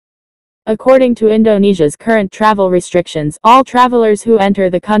According to Indonesia's current travel restrictions, all travelers who enter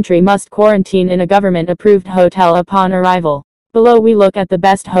the country must quarantine in a government-approved hotel upon arrival. Below we look at the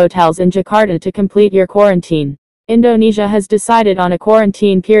best hotels in Jakarta to complete your quarantine. Indonesia has decided on a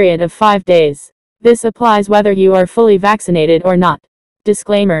quarantine period of 5 days. This applies whether you are fully vaccinated or not.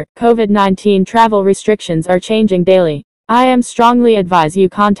 Disclaimer: COVID-19 travel restrictions are changing daily. I am strongly advise you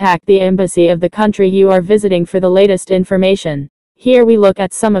contact the embassy of the country you are visiting for the latest information. Here we look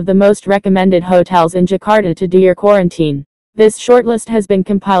at some of the most recommended hotels in Jakarta to do your quarantine. This shortlist has been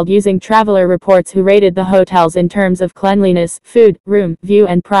compiled using traveler reports who rated the hotels in terms of cleanliness, food, room, view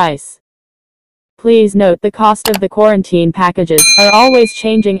and price. Please note the cost of the quarantine packages are always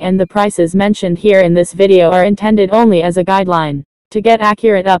changing and the prices mentioned here in this video are intended only as a guideline. To get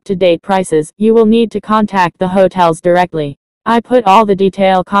accurate up-to-date prices, you will need to contact the hotels directly. I put all the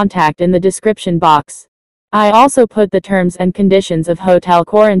detailed contact in the description box. I also put the terms and conditions of hotel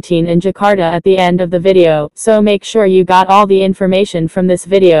quarantine in Jakarta at the end of the video, so make sure you got all the information from this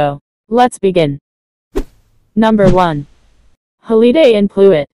video. Let's begin. Number 1. Holiday Inn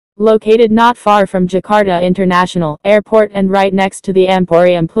Pluit. Located not far from Jakarta International Airport and right next to the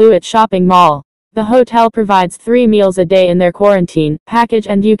Emporium Pluit shopping mall. The hotel provides 3 meals a day in their quarantine package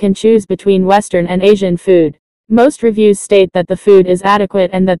and you can choose between Western and Asian food. Most reviews state that the food is adequate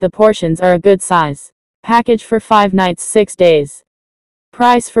and that the portions are a good size. Package for 5 nights 6 days.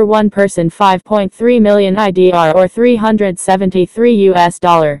 Price for one person 5.3 million IDR or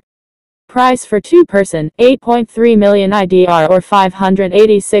 $373. Price for two person 8.3 million IDR or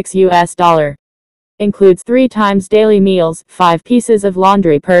 $586. Includes 3 times daily meals, 5 pieces of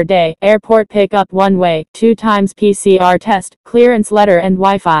laundry per day, airport pickup one way, 2 times PCR test, clearance letter and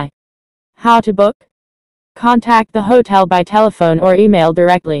Wi-Fi. How to book? Contact the hotel by telephone or email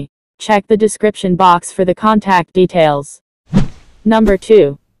directly. Check the description box for the contact details. Number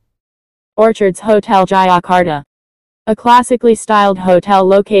 2. Orchardz Hotel Jayakarta. A classically styled hotel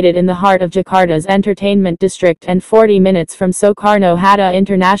located in the heart of Jakarta's entertainment district and 40 minutes from Soekarno-Hatta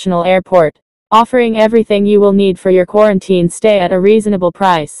International Airport, offering everything you will need for your quarantine stay at a reasonable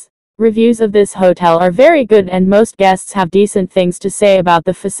price. Reviews of this hotel are very good and most guests have decent things to say about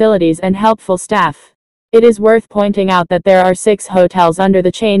the facilities and helpful staff. It is worth pointing out that there are 6 hotels under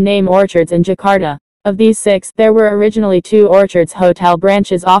the chain name Orchardz in Jakarta. Of these 6, there were originally 2 Orchardz hotel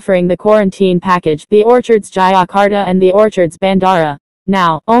branches offering the quarantine package, the Orchardz Jayakarta and the Orchardz Bandara.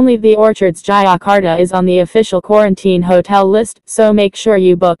 Now, only the Orchardz Jayakarta is on the official quarantine hotel list, so make sure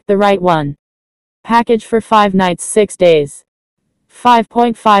you book the right one. Package for 5 nights 6 days.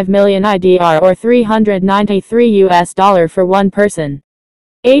 5.5 million IDR or $393 for one person.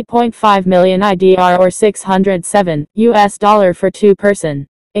 8.5 million IDR or $607 for two person.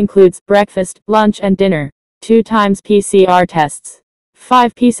 Includes breakfast, lunch and dinner. 2 times PCR tests.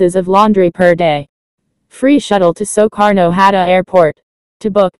 5 pieces of laundry per day. Free shuttle to Soekarno-Hatta Airport. To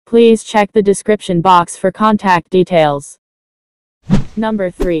book, please check the description box for contact details.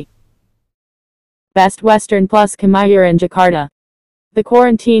 Number 3. Best Western Plus Kemayoran Jakarta. The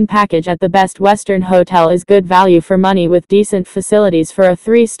quarantine package at the Best Western Hotel is good value for money with decent facilities for a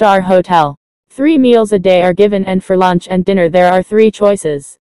 3-star hotel. 3 meals a day are given and for lunch and dinner there are 3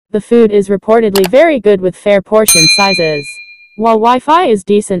 choices. The food is reportedly very good with fair portion sizes. While Wi-Fi is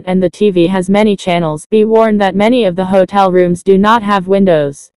decent and the TV has many channels, be warned that many of the hotel rooms do not have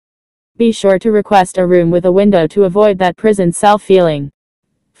windows. Be sure to request a room with a window to avoid that prison cell feeling.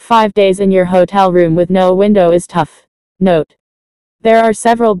 5 days in your hotel room with no window is tough. Note: there are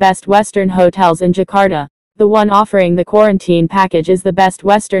several Best Western hotels in Jakarta. The one offering the quarantine package is the Best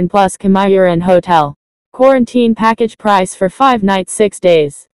Western Plus Kemayoran Hotel. Quarantine package price for 5 nights 6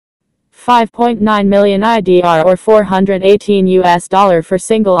 days. 5.9 million IDR or $418 for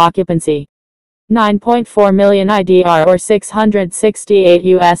single occupancy. 9.4 million IDR or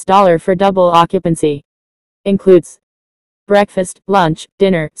 $668 for double occupancy. Includes breakfast, lunch,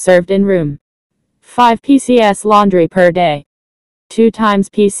 dinner, served in room. 5 PCS laundry per day. 2 times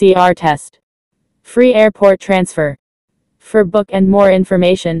PCR test. Free airport transfer. For book and more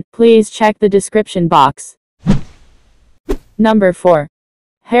information, please check the description box. Number 4.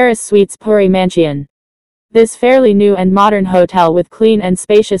 Haris-purimansion. This fairly new and modern hotel with clean and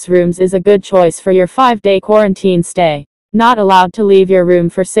spacious rooms is a good choice for your 5-day quarantine stay. Not allowed to leave your room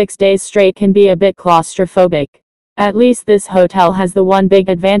for 6 days straight can be a bit claustrophobic. At least this hotel has the one big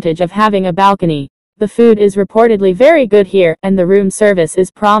advantage of having a balcony. The food is reportedly very good here, and the room service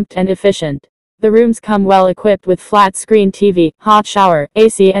is prompt and efficient. The rooms come well equipped with flat-screen TV, hot shower,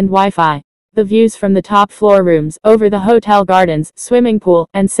 AC and Wi-Fi. The views from the top floor rooms, over the hotel gardens, swimming pool,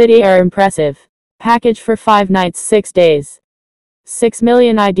 and city are impressive. Package for 5 nights 6 days. 6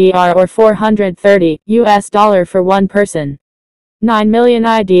 million IDR or $430 for one person. 9 million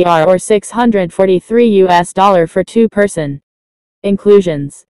IDR or $643 for two person.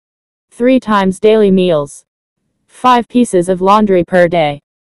 Inclusions: 3 times daily meals. 5 pieces of laundry per day.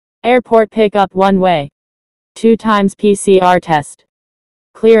 Airport pickup one way. 2 times PCR test.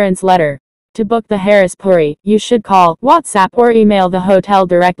 Clearance letter. To book the haris-puri, you should call, WhatsApp or email the hotel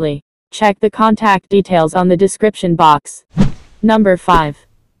directly. Check the contact details on the description box. Number 5.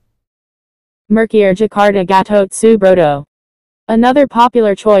 Mercure Jakarta Gatot Subroto. Another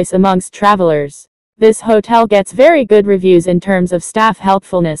popular choice amongst travelers. This hotel gets very good reviews in terms of staff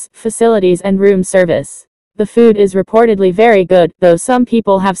helpfulness, facilities and room service. The food is reportedly very good, though some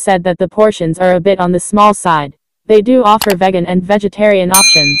people have said that the portions are a bit on the small side. They do offer vegan and vegetarian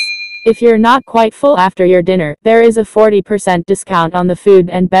options. If you're not quite full after your dinner, there is a 40% discount on the food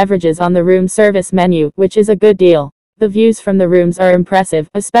and beverages on the room service menu, which is a good deal. The views from the rooms are impressive,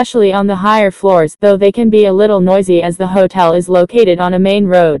 especially on the higher floors, though they can be a little noisy as the hotel is located on a main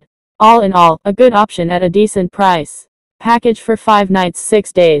road. All in all, a good option at a decent price. Package for 5 nights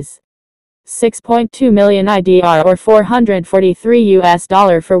 6 days. 6.2 million IDR or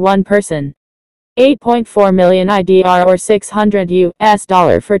 $443 for one person. 8.4 million IDR or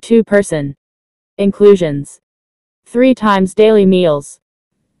 $600 for two person. Inclusions: 3 times daily meals.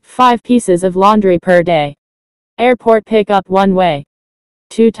 5 pieces of laundry per day. Airport pickup one way.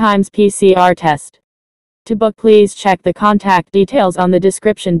 2 times PCR test. To book, please check the contact details on the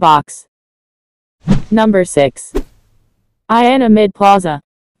description box. Number 6. Ayana Midplaza.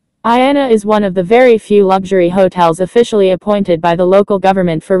 Ayana is one of the very few luxury hotels officially appointed by the local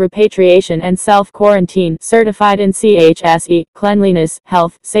government for repatriation and self-quarantine, certified in CHSE, cleanliness,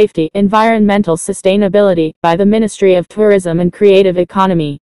 health, safety, environmental sustainability, by the Ministry of Tourism and Creative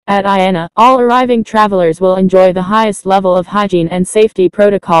Economy. At Ayana, all arriving travelers will enjoy the highest level of hygiene and safety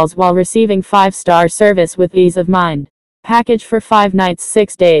protocols while receiving 5-star service with ease of mind. Package for 5 nights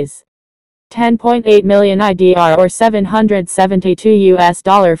 6 days. 10.8 million IDR or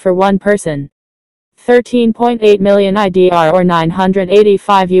 $772 for one person. 13.8 million IDR or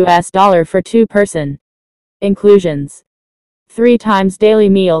 $985 for two person. Inclusions: 3 times daily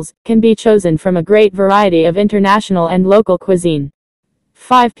meals, can be chosen from a great variety of international and local cuisine.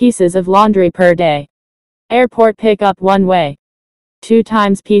 5 pieces of laundry per day. Airport pickup one way. 2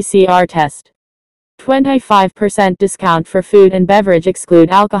 times PCR test. 25% discount for food and beverage, exclude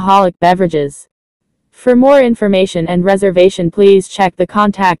alcoholic beverages. For more information and reservation, please check the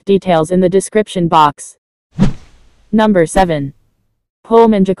contact details in the description box. Number 7.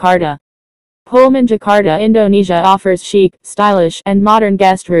 Pullman Jakarta. Pullman Jakarta, Indonesia offers chic, stylish, and modern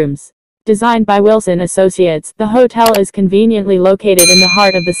guest rooms. Designed by Wilson Associates, the hotel is conveniently located in the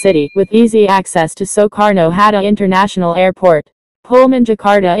heart of the city, with easy access to Soekarno-Hatta International Airport. Pullman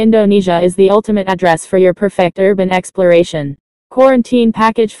Jakarta, Indonesia is the ultimate address for your perfect urban exploration. Quarantine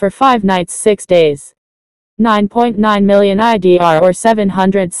package for 5 nights 6 days. 9.9 million IDR or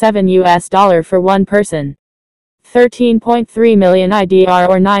 $707 for one person. 13.3 million IDR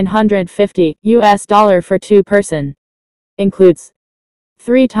or $950 for two person. Includes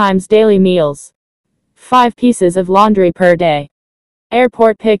 3 times daily meals. 5 pieces of laundry per day.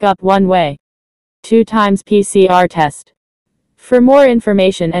 Airport pickup one way. 2 times PCR test. For more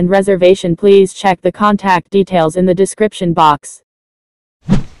information and reservation, please check the contact details in the description box.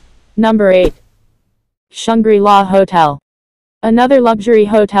 Number 8. Shangri-La Hotel. Another luxury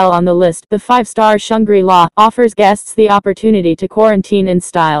hotel on the list, the 5-star Shangri-La, offers guests the opportunity to quarantine in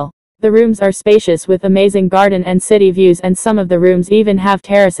style. The rooms are spacious with amazing garden and city views, and some of the rooms even have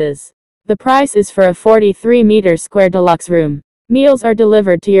terraces. The price is for a 43-meter-square deluxe room. Meals are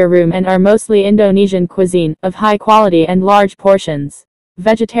delivered to your room and are mostly Indonesian cuisine, of high quality and large portions.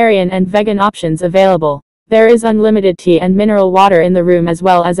 Vegetarian and vegan options available. There is unlimited tea and mineral water in the room, as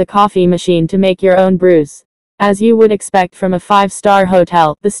well as a coffee machine to make your own brews. As you would expect from a 5-star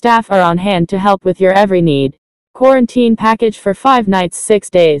hotel, the staff are on hand to help with your every need. Quarantine package for 5 nights 6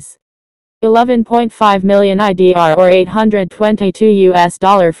 days. 11.5 million IDR or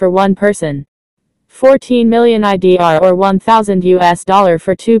 $822 for one person. 14 million IDR or $1,000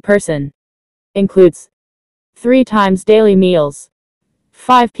 for two person. Includes 3 times daily meals.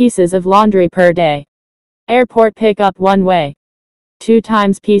 5 pieces of laundry per day. Airport pickup one way. 2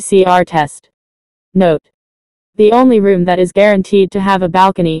 times PCR test. Note: the only room that is guaranteed to have a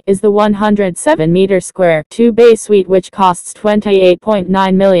balcony is the 107-meter-square 2-bay suite, which costs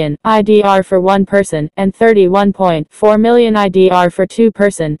 28.9 million IDR for one person, and 31.4 million IDR for two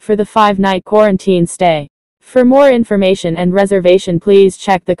person for the 5-night quarantine stay. For more information and reservation, please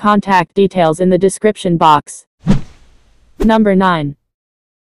check the contact details in the description box. Number 9.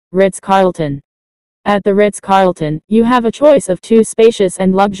 Ritz-Carlton. At the Ritz-Carlton, you have a choice of 2 spacious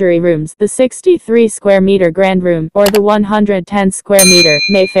and luxury rooms, the 63 square meter Grand Room or the 110 square meter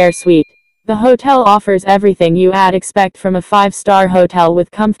Mayfair Suite. The hotel offers everything you'd expect from a 5-star hotel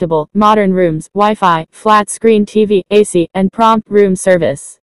with comfortable, modern rooms, Wi-Fi, flat-screen TV, AC, and prompt room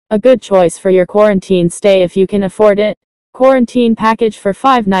service. A good choice for your quarantine stay if you can afford it. Quarantine package for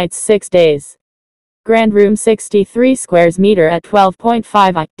 5 nights 6 days. Grand Room 63 squares meter at 12.5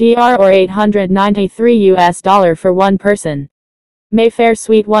 IDR or $893 for one person. Mayfair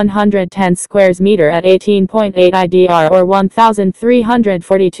Suite 110 squares meter at 18.8 IDR or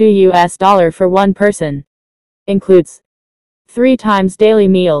 $1,342 for one person. Includes 3 times daily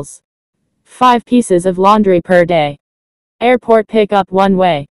meals, 5 pieces of laundry per day, airport pickup one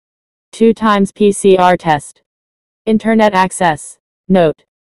way, 2 times PCR test, internet access. Note: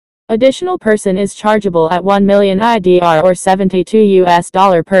 additional person is chargeable at 1 million IDR or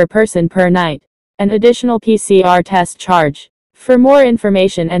 $72 per person per night. An additional PCR test charge. For more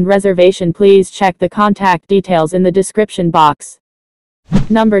information and reservation, please check the contact details in the description box.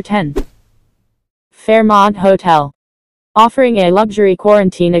 Number 10. Fairmont Hotel. Offering a luxury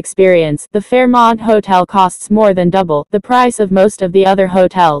quarantine experience, the Fairmont Hotel costs more than double the price of most of the other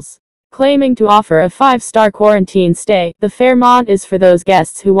hotels. Claiming to offer a 5-star quarantine stay, the Fairmont is for those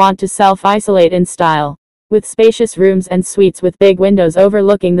guests who want to self-isolate in style. With spacious rooms and suites with big windows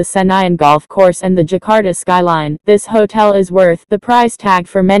overlooking the Senayan Golf Course and the Jakarta skyline, this hotel is worth the price tag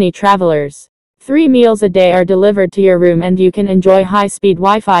for many travelers. 3 meals a day are delivered to your room and you can enjoy high-speed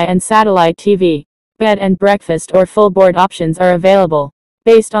Wi-Fi and satellite TV. Bed and breakfast or full board options are available.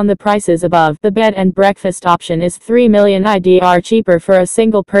 Based on the prices above, the bed and breakfast option is 3 million IDR cheaper for a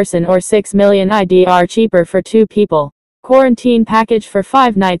single person or 6 million IDR cheaper for 2 people. Quarantine package for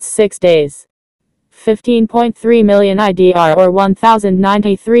 5 nights 6 days. 15.3 million IDR or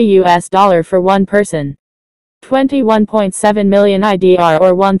 $1,093 for one person. 21.7 million IDR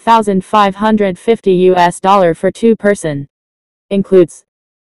or $1,550 for 2 person. Includes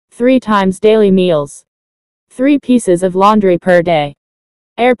 3 times daily meals, 3 pieces of laundry per day,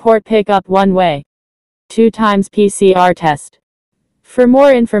 airport pickup one way, 2 times PCR test. For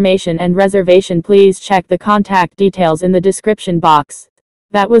more information and reservation, please check the contact details in the description box.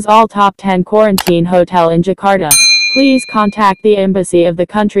 That was all top 10 quarantine hotel in Jakarta. Please contact the embassy of the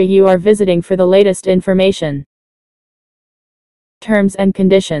country you are visiting for the latest information. Terms and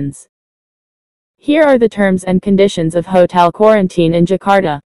conditions. Here are the terms and conditions of hotel quarantine in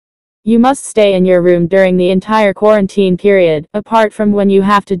Jakarta. You must stay in your room during the entire quarantine period, apart from when you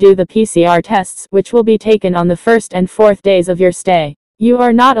have to do the PCR tests, which will be taken on the 1st and 4th days of your stay. You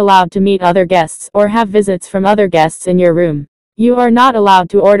are not allowed to meet other guests or have visits from other guests in your room. You are not allowed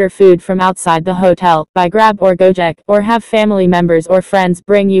to order food from outside the hotel, by Grab or Gojek, or have family members or friends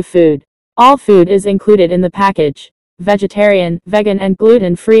bring you food. All food is included in the package. Vegetarian, vegan and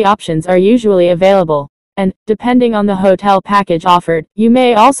gluten-free options are usually available. And, depending on the hotel package offered, you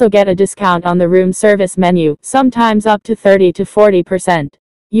may also get a discount on the room service menu, sometimes up to 30 to 40%.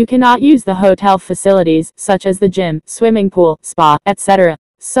 You cannot use the hotel facilities, such as the gym, swimming pool, spa, etc.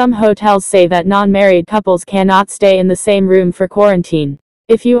 Some hotels say that non-married couples cannot stay in the same room for quarantine.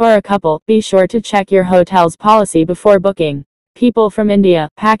 If you are a couple, be sure to check your hotel's policy before booking. People from India,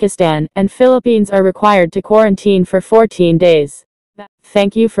 Pakistan, and Philippines are required to quarantine for 14 days.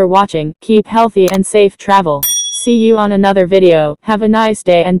 Thank you for watching. Keep healthy and safe travel. See you on another video. Have a nice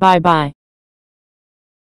day and bye bye.